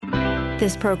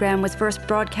This program was first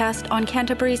broadcast on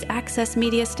Canterbury's access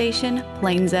media station,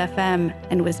 Plains FM,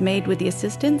 and was made with the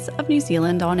assistance of New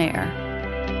Zealand On Air.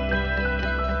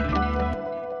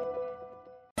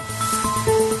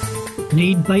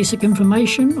 Need basic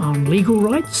information on legal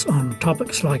rights on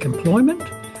topics like employment,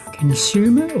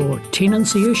 consumer or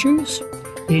tenancy issues?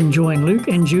 Then join Luke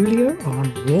and Julia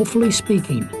on Lawfully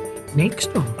Speaking,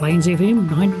 next on Plains FM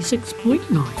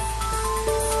 96.9.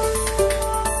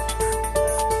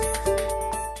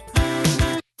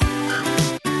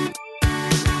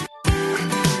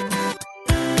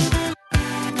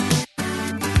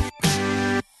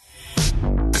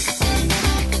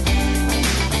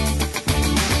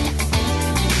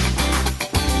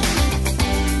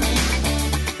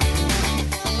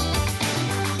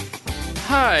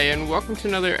 Hi, and welcome to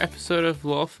another episode of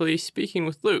Lawfully Speaking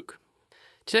with Luke.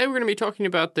 Today we're going to be talking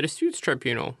about the Disputes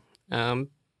Tribunal.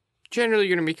 Generally,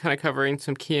 you're going to be kind of covering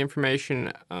some key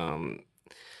information,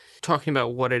 talking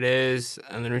about what it is,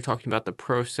 and then we're talking about the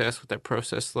process, what that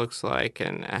process looks like,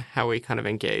 and how we kind of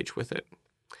engage with it.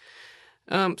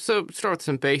 So start with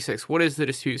some basics. What is the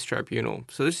Disputes Tribunal?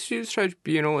 So the Disputes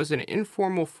Tribunal is an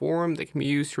informal forum that can be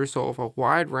used to resolve a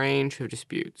wide range of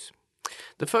disputes.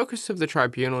 The focus of the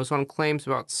tribunal is on claims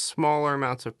about smaller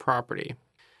amounts of property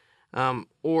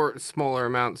or smaller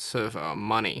amounts of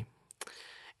money.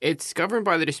 It's governed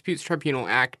by the Disputes Tribunal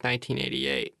Act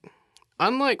 1988.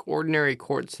 Unlike ordinary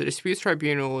courts, the Disputes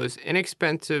Tribunal is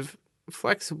inexpensive,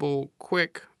 flexible,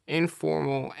 quick,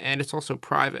 informal, and it's also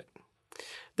private.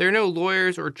 There are no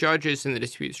lawyers or judges in the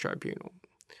Disputes Tribunal.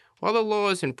 While the law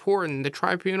is important, the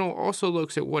tribunal also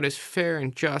looks at what is fair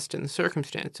and just in the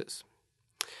circumstances.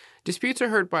 Disputes are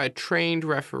heard by a trained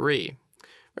referee.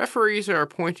 Referees are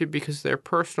appointed because of their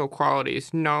personal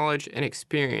qualities, knowledge, and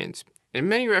experience, and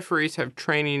many referees have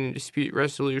training in dispute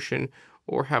resolution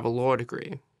or have a law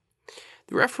degree.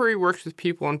 The referee works with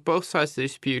people on both sides of the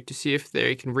dispute to see if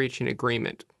they can reach an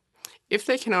agreement. If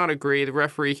they cannot agree, the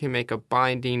referee can make a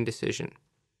binding decision.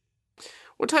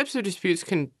 What types of disputes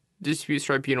can the Disputes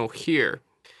Tribunal hear?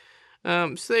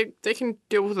 So they can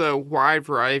deal with a wide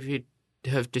variety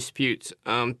of disputes.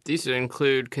 These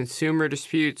include consumer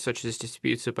disputes, such as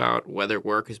disputes about whether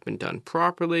work has been done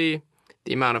properly,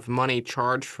 the amount of money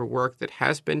charged for work that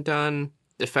has been done,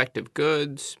 defective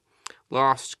goods,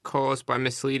 loss caused by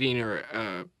misleading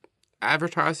or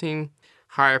advertising,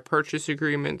 hire purchase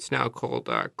agreements, now called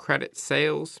credit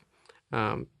sales,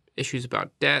 issues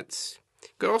about debts. You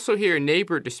could also hear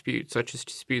neighbor disputes, such as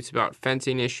disputes about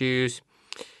fencing issues,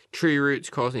 tree roots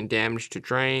causing damage to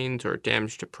drains or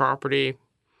damage to property.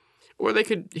 Or they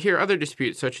could hear other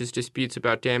disputes, such as disputes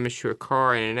about damage to a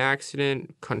car in an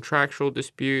accident, contractual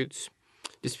disputes,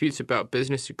 disputes about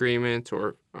business agreements,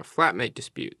 or flatmate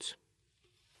disputes.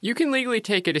 You can legally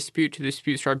take a dispute to the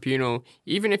Disputes Tribunal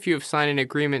even if you have signed an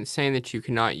agreement saying that you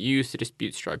cannot use the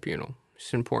Disputes Tribunal.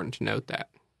 It's important to note that.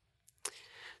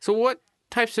 So what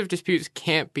types of disputes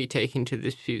can't be taken to the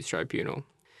Disputes Tribunal?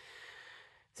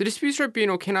 The Disputes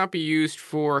Tribunal cannot be used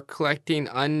for collecting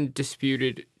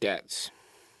undisputed debts.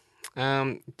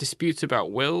 Disputes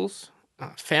about wills,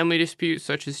 family disputes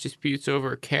such as disputes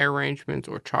over care arrangements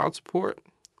or child support,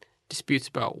 disputes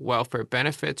about welfare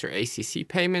benefits or ACC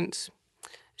payments,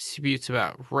 disputes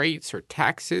about rates or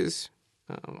taxes,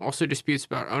 also disputes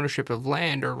about ownership of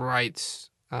land or rights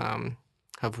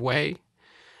of way,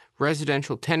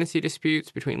 residential tenancy disputes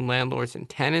between landlords and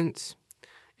tenants,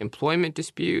 employment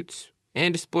disputes,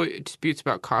 and disputes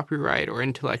about copyright or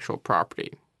intellectual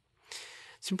property.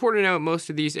 It's important to note most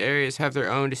of these areas have their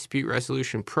own dispute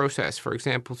resolution process, for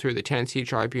example, through the Tenancy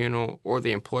Tribunal or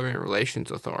the Employment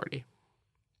Relations Authority.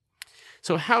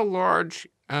 So how large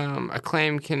a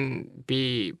claim can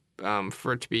be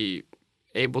for it to be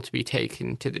able to be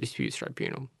taken to the Disputes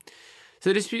Tribunal? So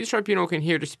the Disputes Tribunal can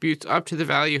hear disputes up to the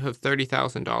value of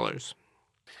 $30,000.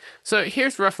 So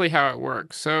here's roughly how it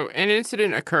works. So an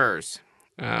incident occurs.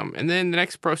 And then the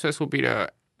next process will be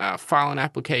to file an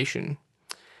application.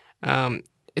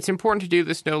 It's important to do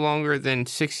this no longer than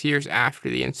 6 years after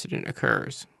the incident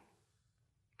occurs.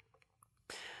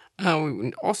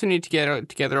 We also need to get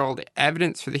together all the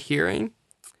evidence for the hearing.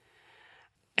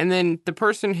 And then the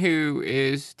person who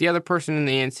is the other person in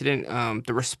the incident,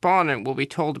 the respondent, will be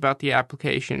told about the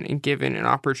application and given an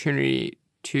opportunity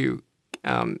to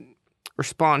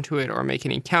respond to it or make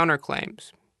any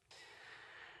counterclaims.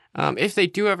 If they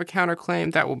do have a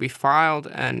counterclaim, that will be filed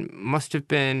and must have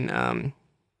been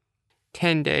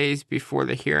 10 days before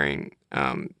the hearing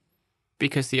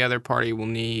because the other party will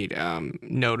need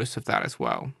notice of that as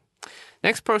well.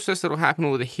 Next process that will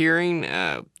happen with a hearing,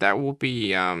 that will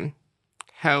be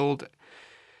held.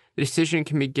 The decision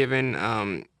can be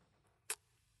given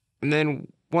And then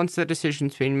once that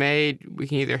decision's been made, we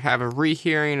can either have a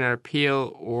rehearing, an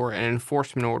appeal, or an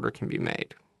enforcement order can be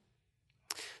made.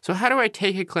 So how do I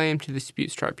take a claim to the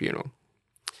disputes tribunal?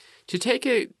 To take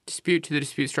a dispute to the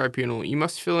disputes tribunal, you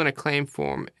must fill in a claim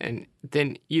form and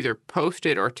then either post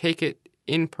it or take it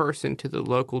in person to the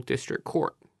local district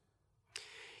court.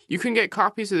 You can get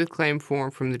copies of the claim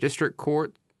form from the district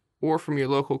court or from your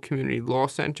local community law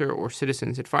center or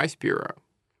citizens advice bureau.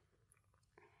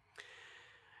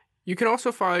 You can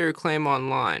also file your claim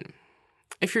online.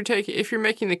 If you're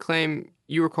making the claim,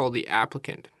 you are called the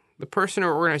applicant. The person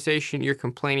or organization you're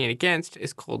complaining against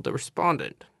is called the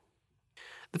respondent.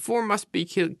 The form must be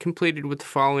completed with the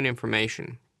following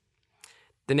information: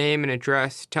 the name and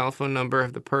address, telephone number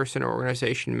of the person or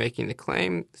organization making the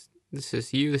claim. This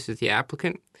is you, this is the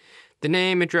applicant. The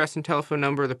name, address, and telephone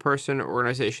number of the person or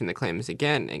organization the claim is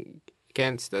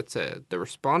against, that's the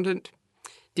respondent.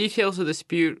 Details of the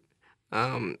dispute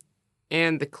and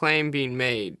the claim being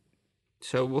made.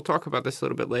 So we'll talk about this a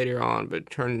little bit later on, but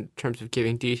in terms of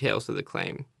giving details of the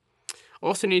claim.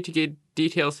 Also need to give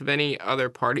details of any other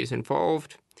parties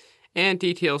involved and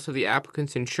details of the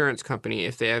applicant's insurance company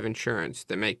if they have insurance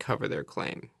that may cover their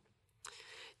claim.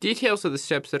 Details of the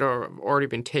steps that have already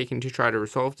been taken to try to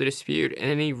resolve the dispute and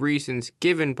any reasons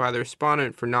given by the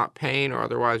respondent for not paying or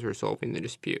otherwise resolving the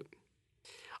dispute.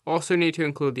 Also need to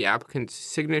include the applicant's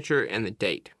signature and the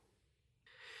date.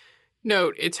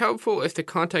 Note, it's helpful if the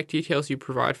contact details you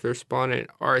provide for the respondent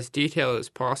are as detailed as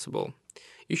possible.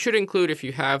 You should include, if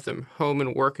you have them, home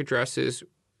and work addresses,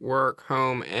 work,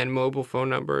 home, and mobile phone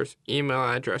numbers, email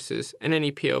addresses, and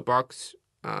any P.O. box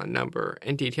number,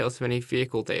 and details of any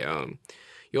vehicle they own.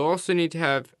 You'll also need to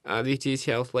have these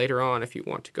details later on if you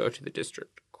want to go to the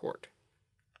district court.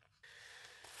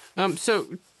 So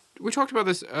we talked about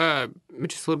this just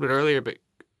a little bit earlier, but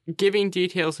giving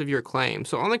details of your claim.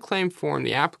 So on the claim form,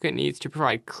 the applicant needs to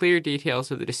provide clear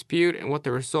details of the dispute and what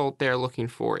the result they're looking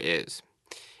for is.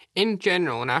 In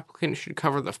general, an applicant should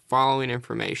cover the following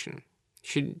information.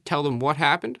 Should tell them what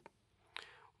happened,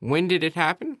 when did it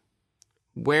happen,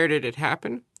 where did it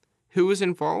happen, who was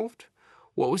involved,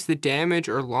 what was the damage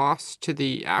or loss to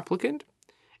the applicant,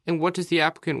 and what does the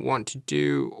applicant want to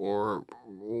do or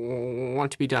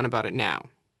want to be done about it now.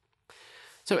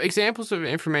 So examples of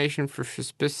information for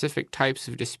specific types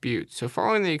of disputes. So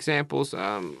following the examples,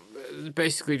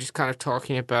 basically just kind of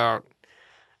talking about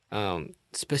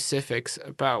specifics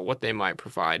about what they might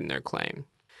provide in their claim.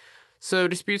 So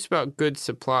disputes about goods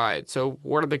supplied. So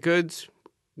what are the goods?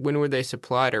 When were they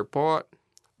supplied or bought?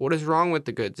 What is wrong with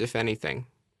the goods, if anything?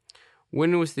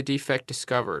 When was the defect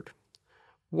discovered?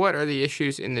 What are the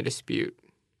issues in the dispute?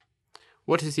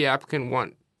 What does the applicant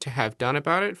want to have done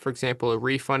about it? For example, a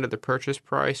refund of the purchase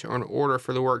price or an order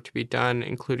for the work to be done,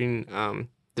 including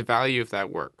the value of that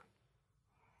work.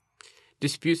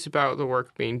 Disputes about the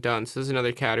work being done. So this is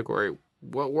another category.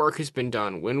 What work has been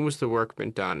done? When was the work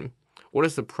been done? What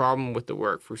is the problem with the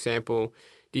work? For example,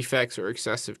 defects or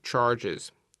excessive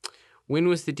charges. When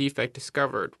was the defect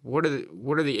discovered? What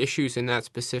are the issues in that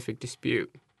specific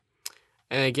dispute?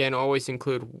 And again, always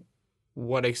include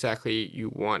what exactly you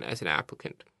want as an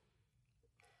applicant.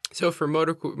 So for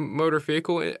motor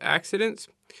vehicle accidents,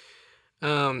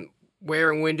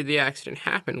 where and when did the accident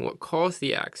happen? What caused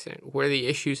the accident? What are the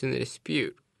issues in the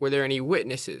dispute? Were there any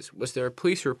witnesses? Was there a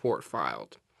police report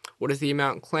filed? What is the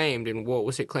amount claimed and what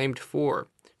was it claimed for?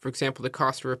 For example, the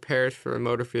cost of repairs for a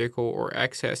motor vehicle or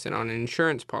excess and on an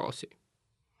insurance policy.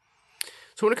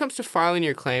 So when it comes to filing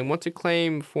your claim, once a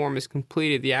claim form is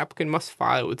completed, the applicant must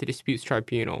file it with the disputes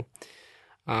tribunal.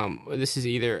 This is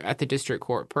either at the district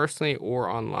court personally or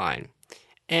online.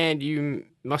 And you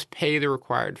must pay the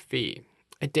required fee.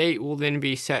 A date will then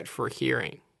be set for a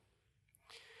hearing.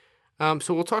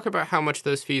 So we'll talk about how much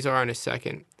those fees are in a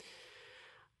second.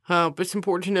 But it's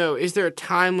important to know, is there a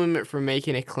time limit for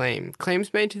making a claim?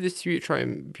 Claims made to the dispute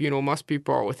tribunal must be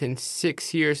brought within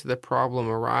 6 years of the problem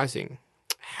arising.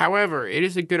 However, it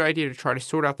is a good idea to try to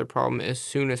sort out the problem as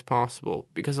soon as possible,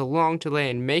 because a long delay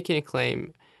in making a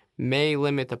claim may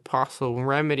limit the possible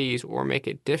remedies or make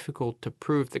it difficult to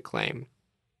prove the claim.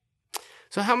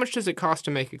 So how much does it cost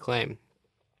to make a claim?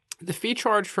 The fee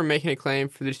charged for making a claim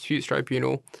for the disputes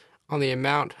tribunal on the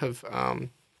amount of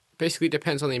basically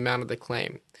depends on the amount of the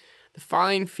claim. The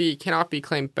filing fee cannot be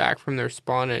claimed back from the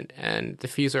respondent, and the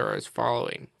fees are as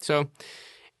following. So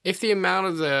if the amount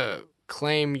of the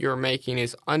claim you're making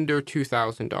is under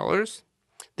 $2,000,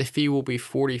 the fee will be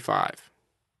 $45.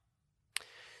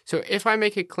 So if I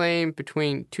make a claim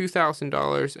between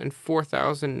 $2,000 and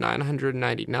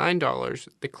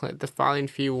 $4,999, the filing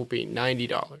fee will be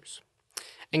 $90.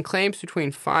 And claims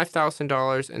between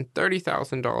 $5,000 and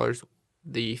 $30,000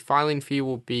 The filing fee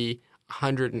will be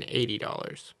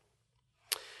 $180.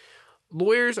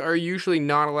 Lawyers are usually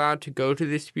not allowed to go to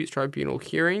the disputes tribunal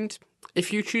hearings.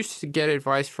 If you choose to get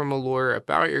advice from a lawyer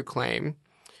about your claim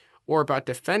or about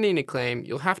defending a claim,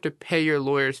 you'll have to pay your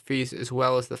lawyer's fees as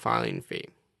well as the filing fee.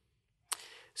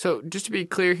 So just to be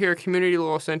clear here, community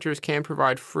law centers can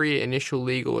provide free initial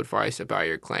legal advice about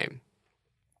your claim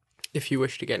if you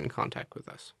wish to get in contact with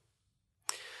us.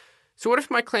 So what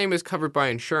if my claim is covered by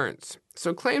insurance?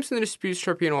 So claims in the disputes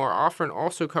tribunal are often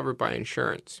also covered by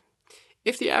insurance.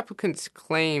 If the applicant's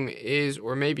claim is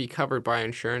or may be covered by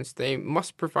insurance, they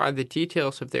must provide the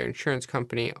details of their insurance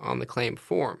company on the claim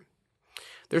form.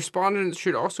 The respondents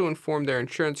should also inform their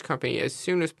insurance company as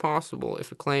soon as possible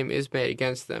if a claim is made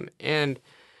against them, and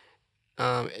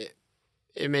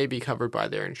it may be covered by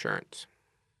their insurance.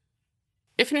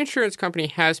 If an insurance company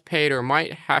has paid or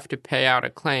might have to pay out a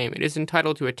claim, it is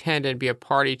entitled to attend and be a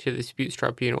party to the disputes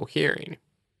tribunal hearing.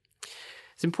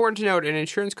 It's important to note an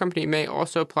insurance company may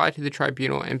also apply to the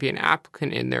tribunal and be an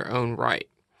applicant in their own right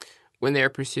when they are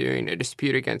pursuing a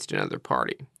dispute against another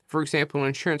party. For example, an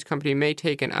insurance company may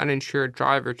take an uninsured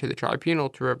driver to the tribunal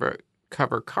to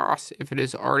recover costs if it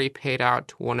is already paid out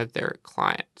to one of their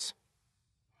clients.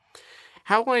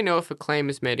 How will I know if a claim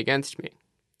is made against me?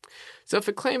 So if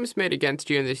a claim is made against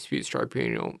you in the disputes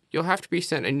tribunal, you'll have to be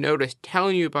sent a notice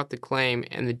telling you about the claim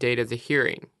and the date of the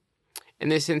hearing. In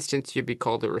this instance, you'd be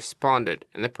called a respondent,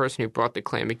 and the person who brought the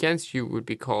claim against you would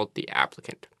be called the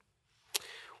applicant.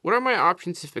 What are my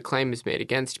options if a claim is made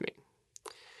against me?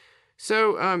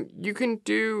 So you can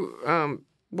do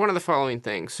one of the following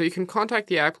things. So you can contact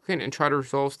the applicant and try to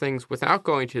resolve things without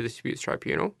going to the disputes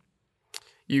tribunal.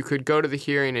 You could go to the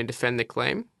hearing and defend the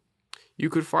claim. You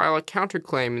could file a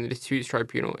counterclaim in the disputes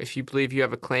tribunal if you believe you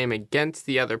have a claim against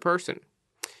the other person.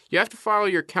 You have to file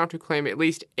your counterclaim at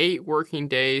least 8 working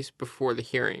days before the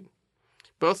hearing.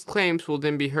 Both claims will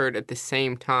then be heard at the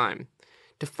same time.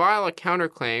 To file a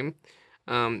counterclaim,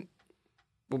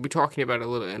 we'll be talking about it a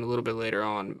little bit later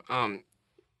on.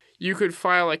 You could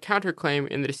file a counterclaim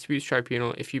in the disputes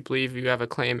tribunal if you believe you have a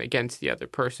claim against the other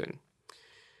person.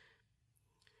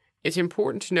 It's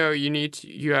important to know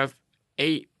you have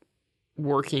 8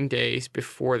 working days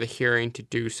before the hearing to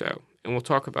do so, and we'll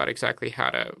talk about exactly how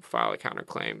to file a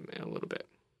counterclaim in a little bit.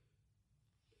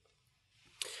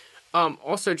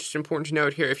 Also, just important to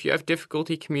note here, if you have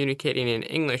difficulty communicating in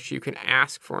English, you can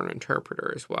ask for an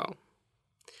interpreter as well.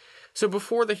 So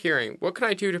before the hearing, what can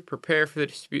I do to prepare for the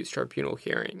disputes tribunal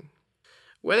hearing?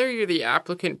 Whether you're the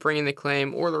applicant bringing the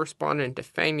claim or the respondent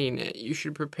defending it, you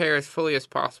should prepare as fully as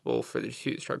possible for the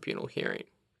disputes tribunal hearing.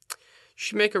 You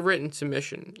should make a written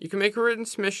submission. You can make a written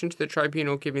submission to the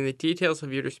tribunal giving the details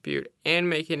of your dispute and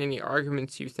making any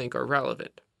arguments you think are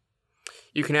relevant.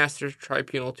 You can ask the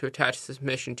tribunal to attach the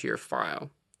submission to your file.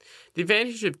 The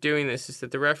advantage of doing this is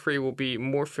that the referee will be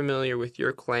more familiar with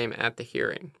your claim at the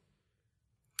hearing.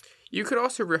 You could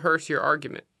also rehearse your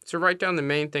argument, so write down the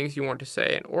main things you want to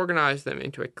say and organize them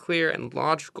into a clear and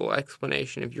logical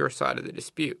explanation of your side of the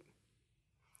dispute.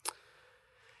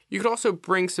 You could also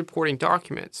bring supporting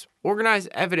documents. Organize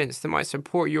evidence that might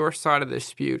support your side of the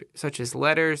dispute, such as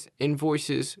letters,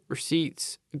 invoices,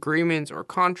 receipts, agreements or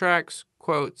contracts,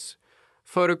 quotes,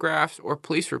 photographs, or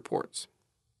police reports.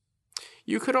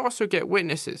 You could also get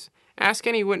witnesses. Ask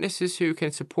any witnesses who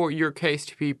can support your case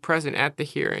to be present at the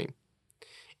hearing.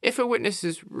 If a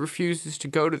witness refuses to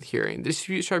go to the hearing, the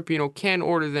disputes tribunal can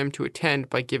order them to attend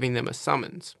by giving them a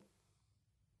summons.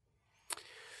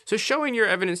 So showing your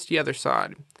evidence to the other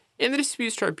side. In the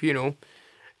disputes tribunal,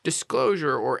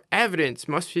 disclosure or evidence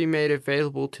must be made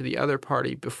available to the other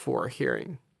party before a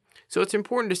hearing. So it's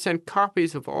important to send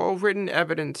copies of all written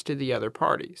evidence to the other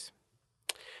parties.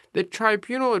 The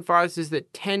tribunal advises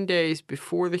that 10 days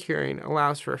before the hearing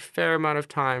allows for a fair amount of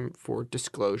time for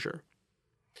disclosure.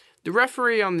 The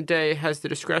referee on the day has the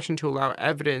discretion to allow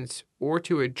evidence or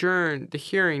to adjourn the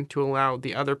hearing to allow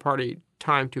the other party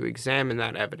time to examine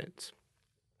that evidence.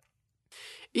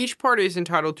 Each party is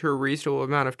entitled to a reasonable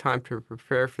amount of time to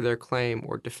prepare for their claim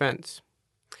or defense.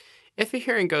 If a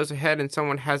hearing goes ahead and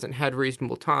someone hasn't had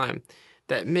reasonable time,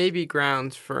 that may be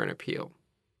grounds for an appeal.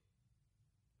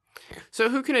 So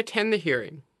who can attend the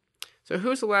hearing? So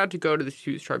who's allowed to go to the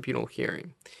disputes tribunal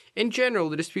hearing? In general,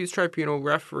 the disputes tribunal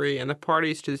referee and the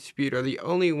parties to the dispute are the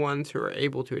only ones who are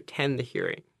able to attend the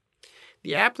hearing.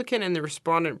 The applicant and the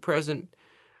respondent present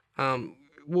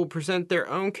will present their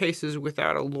own cases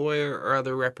without a lawyer or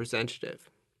other representative.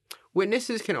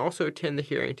 Witnesses can also attend the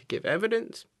hearing to give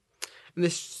evidence. And the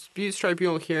disputes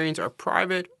tribunal hearings are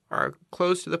private, are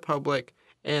closed to the public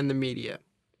and the media.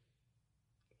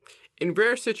 In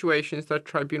rare situations, the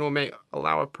tribunal may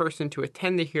allow a person to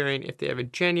attend the hearing if they have a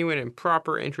genuine and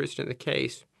proper interest in the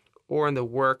case or in the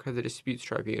work of the disputes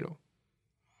tribunal.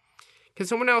 Can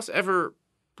someone else ever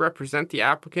represent the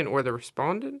applicant or the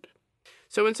respondent?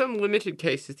 So in some limited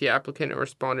cases, the applicant or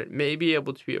respondent may be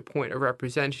able to appoint a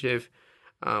representative.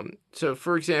 So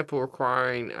for example,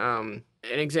 requiring an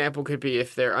example could be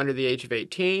if they're under the age of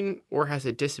 18 or has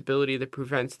a disability that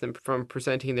prevents them from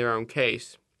presenting their own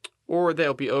case, or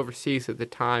they'll be overseas at the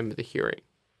time of the hearing.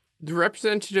 The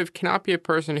representative cannot be a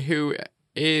person who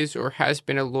is or has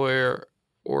been a lawyer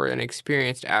or an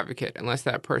experienced advocate unless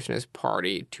that person is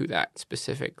party to that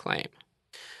specific claim.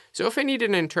 So if I need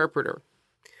an interpreter,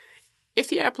 if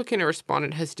the applicant or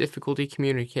respondent has difficulty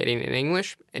communicating in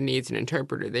English and needs an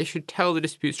interpreter, they should tell the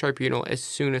disputes tribunal as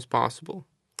soon as possible.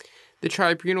 The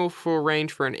tribunal will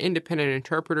arrange for an independent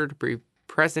interpreter to be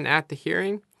present at the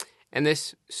hearing, and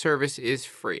this service is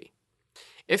free.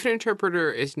 If an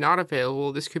interpreter is not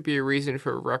available, this could be a reason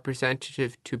for a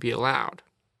representative to be allowed.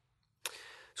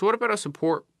 So what about a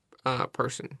support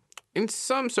person? In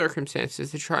some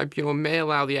circumstances, the tribunal may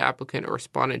allow the applicant or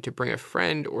respondent to bring a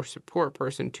friend or support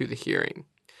person to the hearing.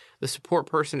 The support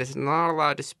person is not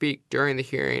allowed to speak during the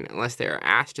hearing unless they are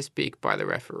asked to speak by the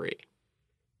referee.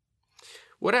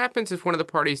 What happens if one of the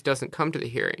parties doesn't come to the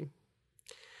hearing?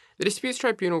 The disputes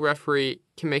tribunal referee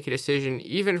can make a decision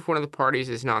even if one of the parties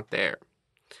is not there.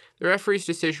 The referee's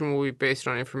decision will be based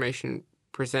on information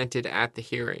presented at the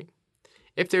hearing.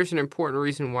 If there's an important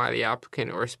reason why the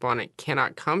applicant or respondent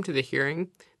cannot come to the hearing,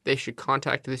 they should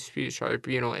contact the disputes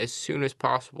tribunal as soon as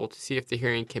possible to see if the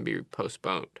hearing can be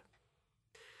postponed.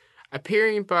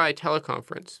 Appearing by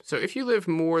teleconference. So if you live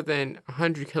more than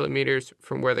 100 kilometers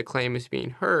from where the claim is being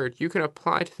heard, you can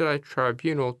apply to the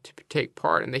tribunal to take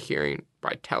part in the hearing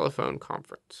by telephone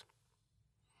conference.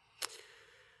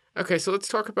 Okay, so let's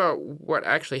talk about what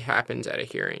actually happens at a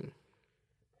hearing.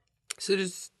 So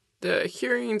the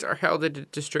hearings are held at a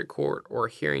district court or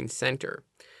a hearing center.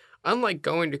 Unlike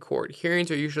going to court, hearings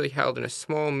are usually held in a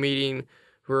small meeting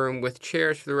room with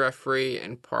chairs for the referee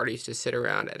and parties to sit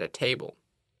around at a table.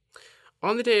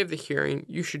 On the day of the hearing,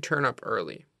 you should turn up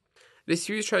early. The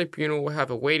disputes tribunal will have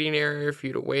a waiting area for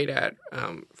you to wait at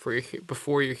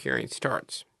before your hearing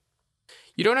starts.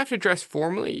 You don't have to dress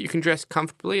formally. You can dress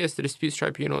comfortably, as the disputes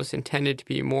tribunal is intended to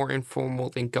be more informal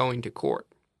than going to court.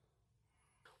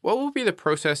 What will be the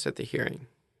process at the hearing?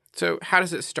 So how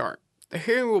does it start? The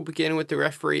hearing will begin with the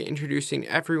referee introducing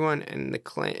everyone and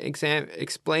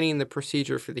explaining the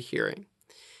procedure for the hearing.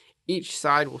 Each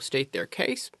side will state their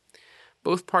case.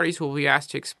 Both parties will be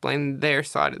asked to explain their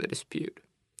side of the dispute.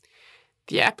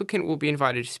 The applicant will be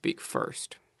invited to speak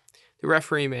first. The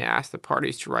referee may ask the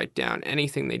parties to write down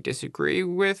anything they disagree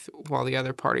with while the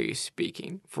other party is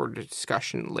speaking for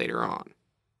discussion later on.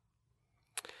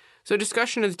 So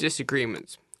discussion of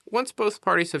disagreements. Once both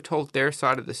parties have told their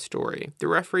side of the story, the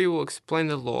referee will explain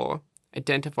the law,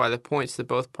 identify the points that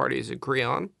both parties agree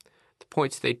on, the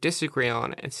points they disagree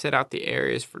on, and set out the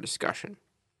areas for discussion.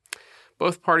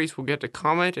 Both parties will get to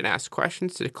comment and ask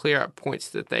questions to clear up points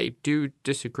that they do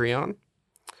disagree on.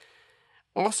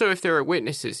 Also, if there are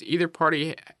witnesses, either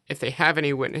party, if they have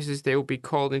any witnesses, they will be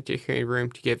called into a hearing room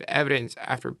to give evidence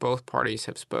after both parties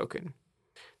have spoken.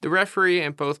 The referee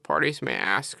and both parties may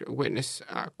ask witness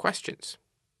questions.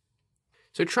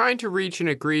 So trying to reach an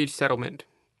agreed settlement.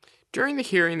 During the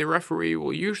hearing, the referee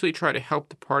will usually try to help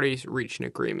the parties reach an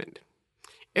agreement.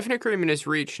 If an agreement is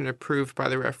reached and approved by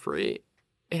the referee,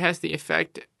 it has the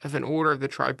effect of an order of the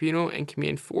tribunal and can be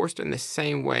enforced in the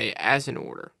same way as an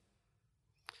order.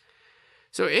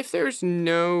 So if there's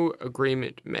no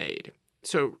agreement made,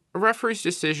 so a referee's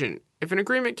decision, if an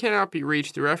agreement cannot be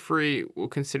reached, the referee will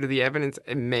consider the evidence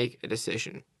and make a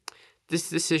decision. This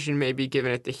decision may be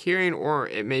given at the hearing or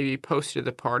it may be posted to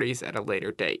the parties at a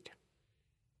later date.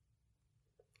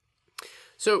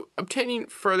 So obtaining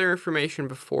further information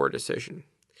before a decision.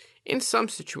 In some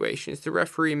situations, the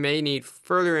referee may need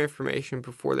further information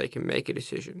before they can make a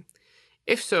decision.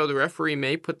 If so, the referee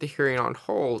may put the hearing on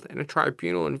hold, and a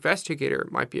tribunal investigator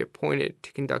might be appointed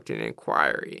to conduct an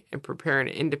inquiry and prepare an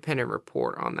independent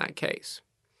report on that case.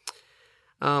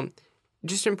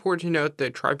 Just important to note, the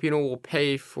tribunal will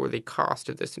pay for the cost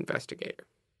of this investigator.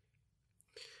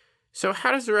 So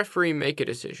how does the referee make a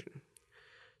decision?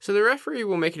 So the referee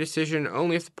will make a decision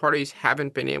only if the parties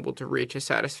haven't been able to reach a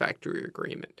satisfactory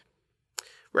agreement.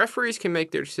 Referees can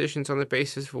make their decisions on the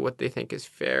basis of what they think is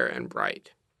fair and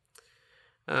right.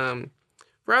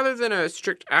 Rather than a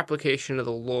strict application of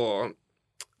the law,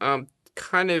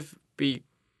 kind of be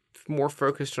more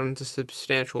focused on the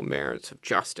substantial merits of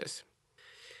justice.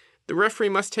 The referee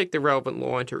must take the relevant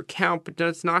law into account, but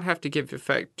does not have to give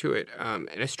effect to it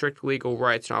in a strict legal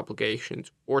rights and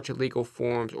obligations, or to legal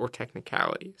forms or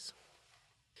technicalities.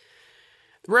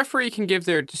 The referee can give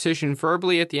their decision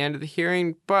verbally at the end of the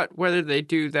hearing, but whether they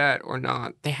do that or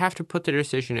not, they have to put their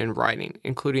decision in writing,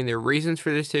 including their reasons for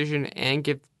the decision, and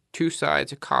give two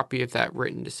sides a copy of that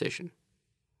written decision.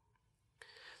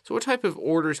 So what type of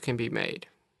orders can be made?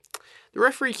 The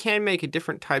referee can make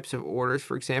different types of orders.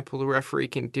 For example, the referee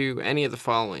can do any of the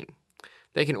following.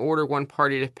 They can order one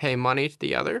party to pay money to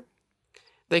the other.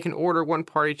 They can order one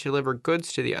party to deliver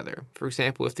goods to the other, for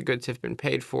example, if the goods have been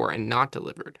paid for and not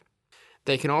delivered.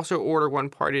 They can also order one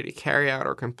party to carry out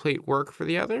or complete work for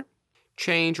the other,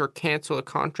 change or cancel a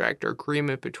contract or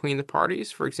agreement between the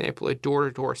parties, for example, a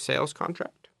door-to-door sales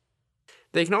contract.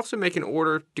 They can also make an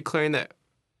order declaring that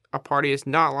a party is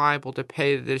not liable to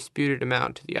pay the disputed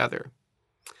amount to the other,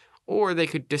 or they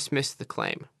could dismiss the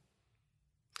claim.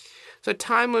 So,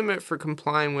 time limit for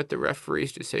complying with the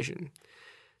referee's decision.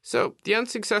 So, the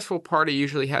unsuccessful party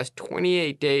usually has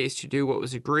 28 days to do what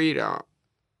was agreed on,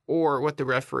 or what the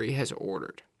referee has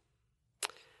ordered.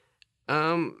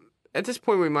 At this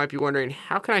point, we might be wondering,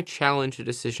 how can I challenge a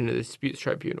decision of the disputes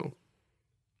tribunal?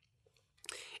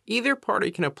 Either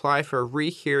party can apply for a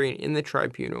rehearing in the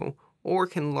tribunal, or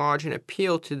can lodge an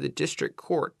appeal to the district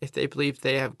court if they believe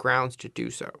they have grounds to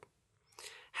do so.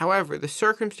 However, the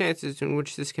circumstances in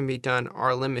which this can be done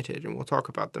are limited, and we'll talk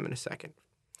about them in a second.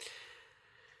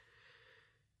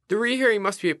 The rehearing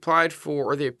must be applied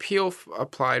for, or the appeal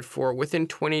applied for, within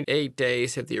 28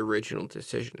 days of the original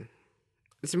decision.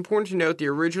 It's important to note the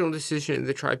original decision of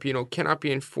the tribunal cannot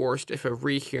be enforced if a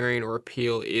rehearing or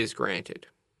appeal is granted.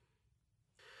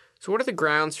 So what are the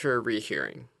grounds for a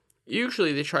rehearing?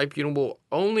 Usually the tribunal will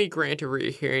only grant a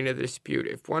rehearing of the dispute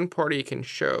if one party can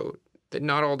show that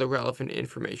not all the relevant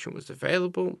information was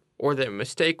available, or that a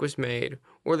mistake was made,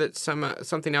 or that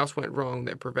something else went wrong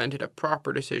that prevented a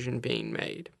proper decision being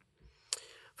made.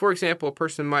 For example, a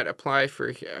person might apply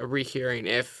for a rehearing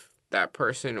if that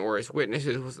person or his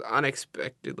witnesses was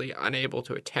unexpectedly unable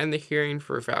to attend the hearing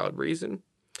for a valid reason,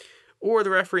 or the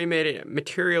referee made a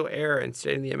material error in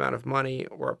stating the amount of money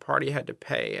or a party had to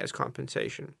pay as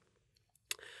compensation.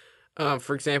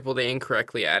 For example, they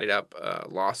incorrectly added up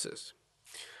losses.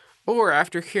 Or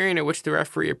after hearing at which the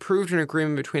referee approved an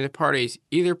agreement between the parties,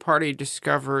 either party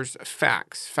discovers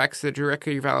facts that are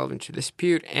directly relevant to the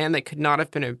dispute and that could not have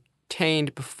been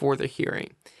obtained before the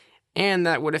hearing, and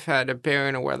that would have had a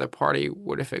bearing on whether the party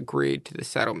would have agreed to the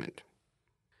settlement.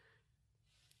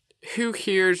 Who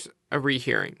hears a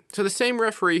rehearing? So the same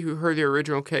referee who heard the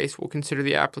original case will consider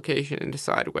the application and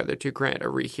decide whether to grant a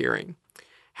rehearing.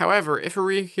 However, if a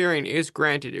rehearing is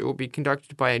granted, it will be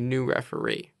conducted by a new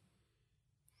referee.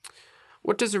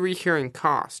 What does a rehearing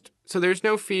cost? So there's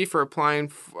no fee for applying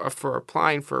for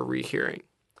a rehearing.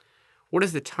 What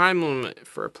is the time limit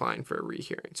for applying for a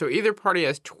rehearing? So either party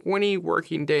has 20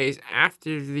 working days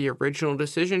after the original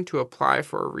decision to apply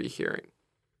for a rehearing.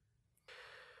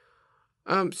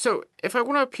 So if I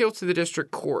want to appeal to the district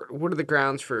court, what are the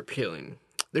grounds for appealing?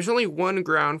 There's only one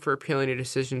ground for appealing a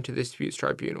decision to the disputes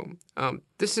tribunal.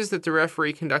 This is that the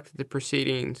referee conducted the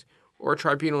proceedings or a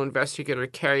tribunal investigator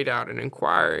carried out an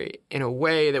inquiry in a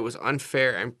way that was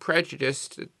unfair and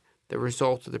prejudiced the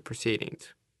result of the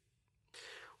proceedings.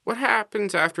 What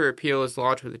happens after appeal is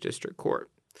lodged with the district court?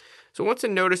 So once a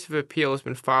notice of appeal has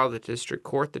been filed at the district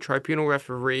court, the tribunal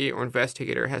referee or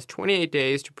investigator has 28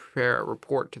 days to prepare a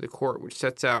report to the court which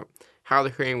sets out how the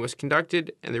hearing was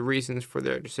conducted and the reasons for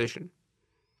their decision.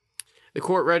 The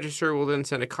court register will then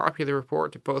send a copy of the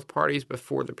report to both parties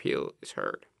before the appeal is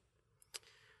heard.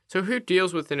 So who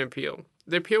deals with an appeal?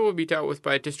 The appeal will be dealt with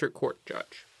by a district court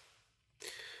judge.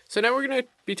 So now we're going to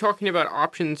be talking about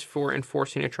options for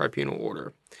enforcing a tribunal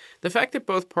order. The fact that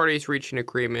both parties reach an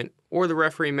agreement or the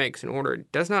referee makes an order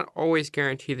does not always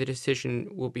guarantee the decision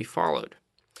will be followed.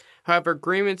 However,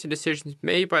 agreements and decisions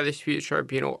made by the disputes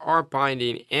tribunal are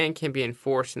binding and can be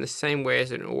enforced in the same way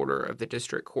as an order of the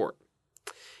district court.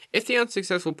 If the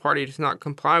unsuccessful party does not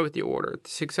comply with the order, the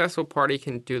successful party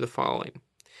can do the following.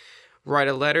 Write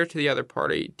a letter to the other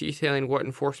party detailing what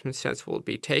enforcement steps will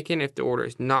be taken if the order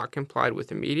is not complied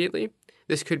with immediately.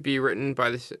 This could be written by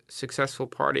the successful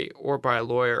party or by a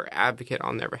lawyer or advocate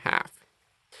on their behalf.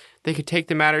 They could take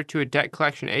the matter to a debt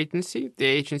collection agency. The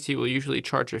agency will usually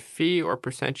charge a fee or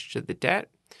percentage of the debt,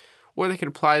 or they could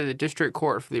apply to the district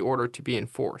court for the order to be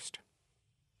enforced.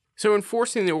 So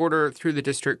enforcing the order through the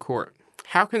district court.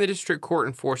 How can the district court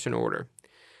enforce an order?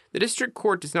 The district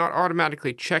court does not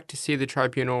automatically check to see the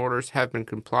tribunal orders have been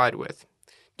complied with.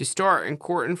 To start in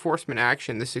court enforcement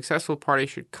action, the successful party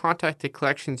should contact the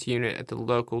collections unit at the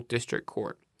local district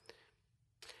court.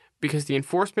 Because the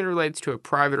enforcement relates to a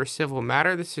private or civil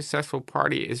matter, the successful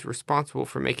party is responsible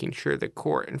for making sure the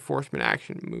court enforcement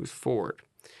action moves forward.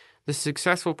 The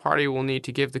successful party will need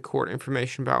to give the court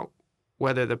information about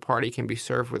whether the party can be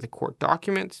served with the court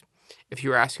documents. If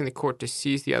you are asking the court to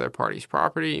seize the other party's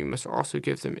property, you must also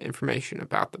give them information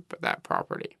about that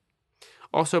property.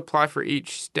 Also apply for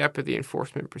each step of the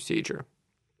enforcement procedure.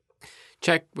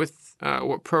 Check with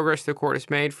what progress the court has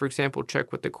made. For example,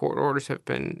 check whether the court orders have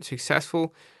been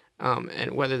successful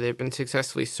and whether they've been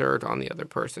successfully served on the other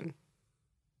person.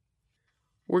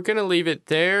 We're going to leave it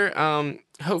there.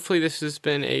 Hopefully this has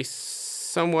been a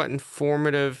somewhat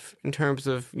informative in terms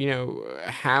of,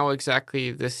 how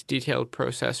exactly this detailed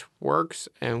process works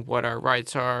and what our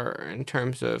rights are in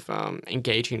terms of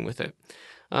engaging with it.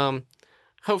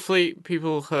 Hopefully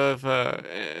people have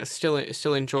still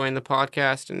enjoying the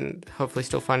podcast and hopefully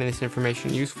still finding this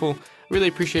information useful. Really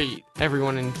appreciate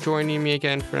everyone joining me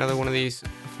again for another one of these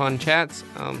fun chats.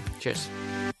 Cheers.